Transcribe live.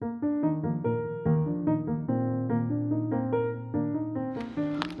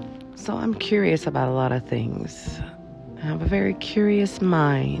So I'm curious about a lot of things. I have a very curious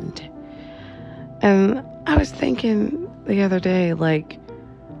mind. And I was thinking the other day, like,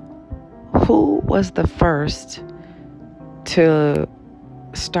 who was the first to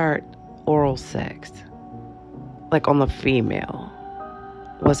start oral sex? Like on the female?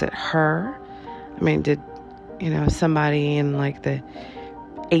 Was it her? I mean, did, somebody in like the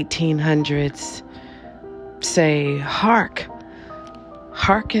 1800s say,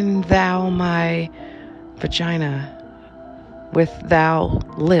 Harken thou my vagina with thou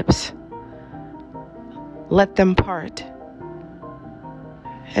lips. Let them part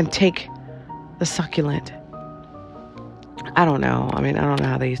and take the succulent. I don't know. I mean, I don't know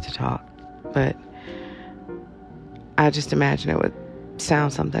how they used to talk, but I just imagine it would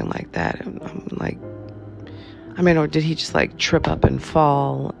sound something like that. Or did he just like trip up and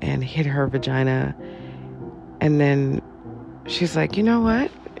fall and hit her vagina? And then she's like, you know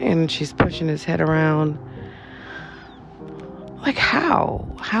what? And she's pushing his head around. Like, how?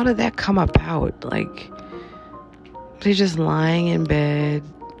 How did that come about? Like, they're just lying in bed,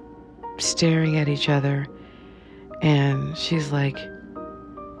 staring at each other. And she's like,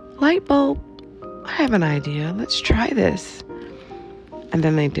 light bulb, I have an idea. Let's try this. And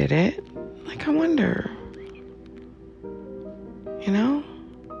then they did it. Like, I wonder,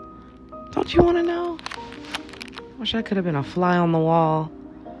 Don't you want to know? Wish I could have been a fly on the wall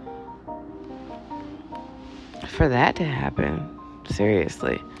for that to happen.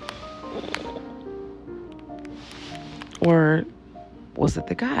 Seriously. Or was it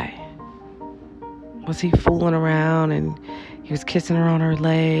the guy? Was he fooling around and he was kissing her on her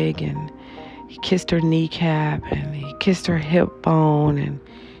leg and he kissed her kneecap and he kissed her hip bone and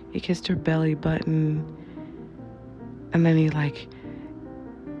he kissed her belly button and then he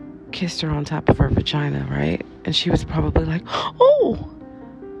kissed her on top of her vagina, right? And she was probably like, oh,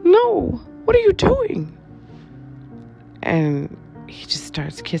 no, what are you doing? And he just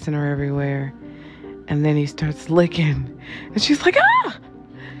starts kissing her everywhere. And then he starts licking. And she's like,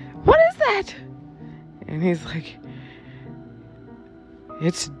 what is that? And he's like,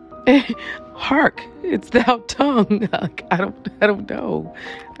 it's hark, it's thou tongue. I don't know.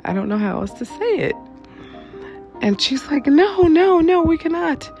 I don't know how else to say it. And she's like, no, we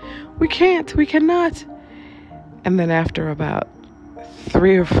cannot. We cannot. And then after about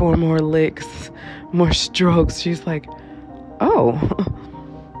 3 or 4 more licks, more strokes, she's like, oh,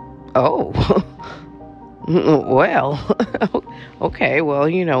 well, okay, well,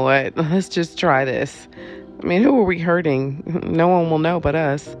 you know what? Let's just try this. I mean, who are we hurting? No one will know but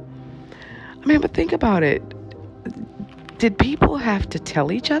us. I mean, but think about it. Did people have to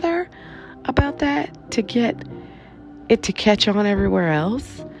tell each other about that to get it to catch on everywhere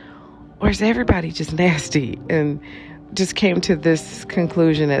else? Or is everybody just nasty and just came to this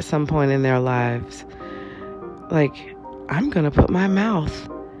conclusion at some point in their lives? Like, I'm going to put my mouth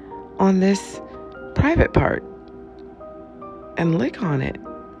on this private part and lick on it.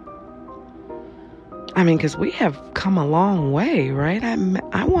 I mean, because we have come a long way, right?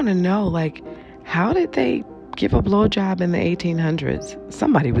 I want to know, like, how did they give a blowjob in the 1800s?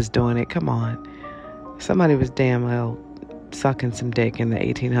 Somebody was doing it. Come on. Somebody was damn well sucking some dick in the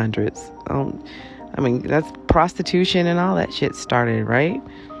 1800s. I mean, that's prostitution and all that shit started, right?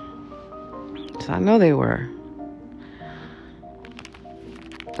 So I know they were.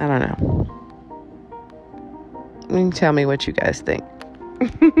 I don't know. You can tell me what you guys think.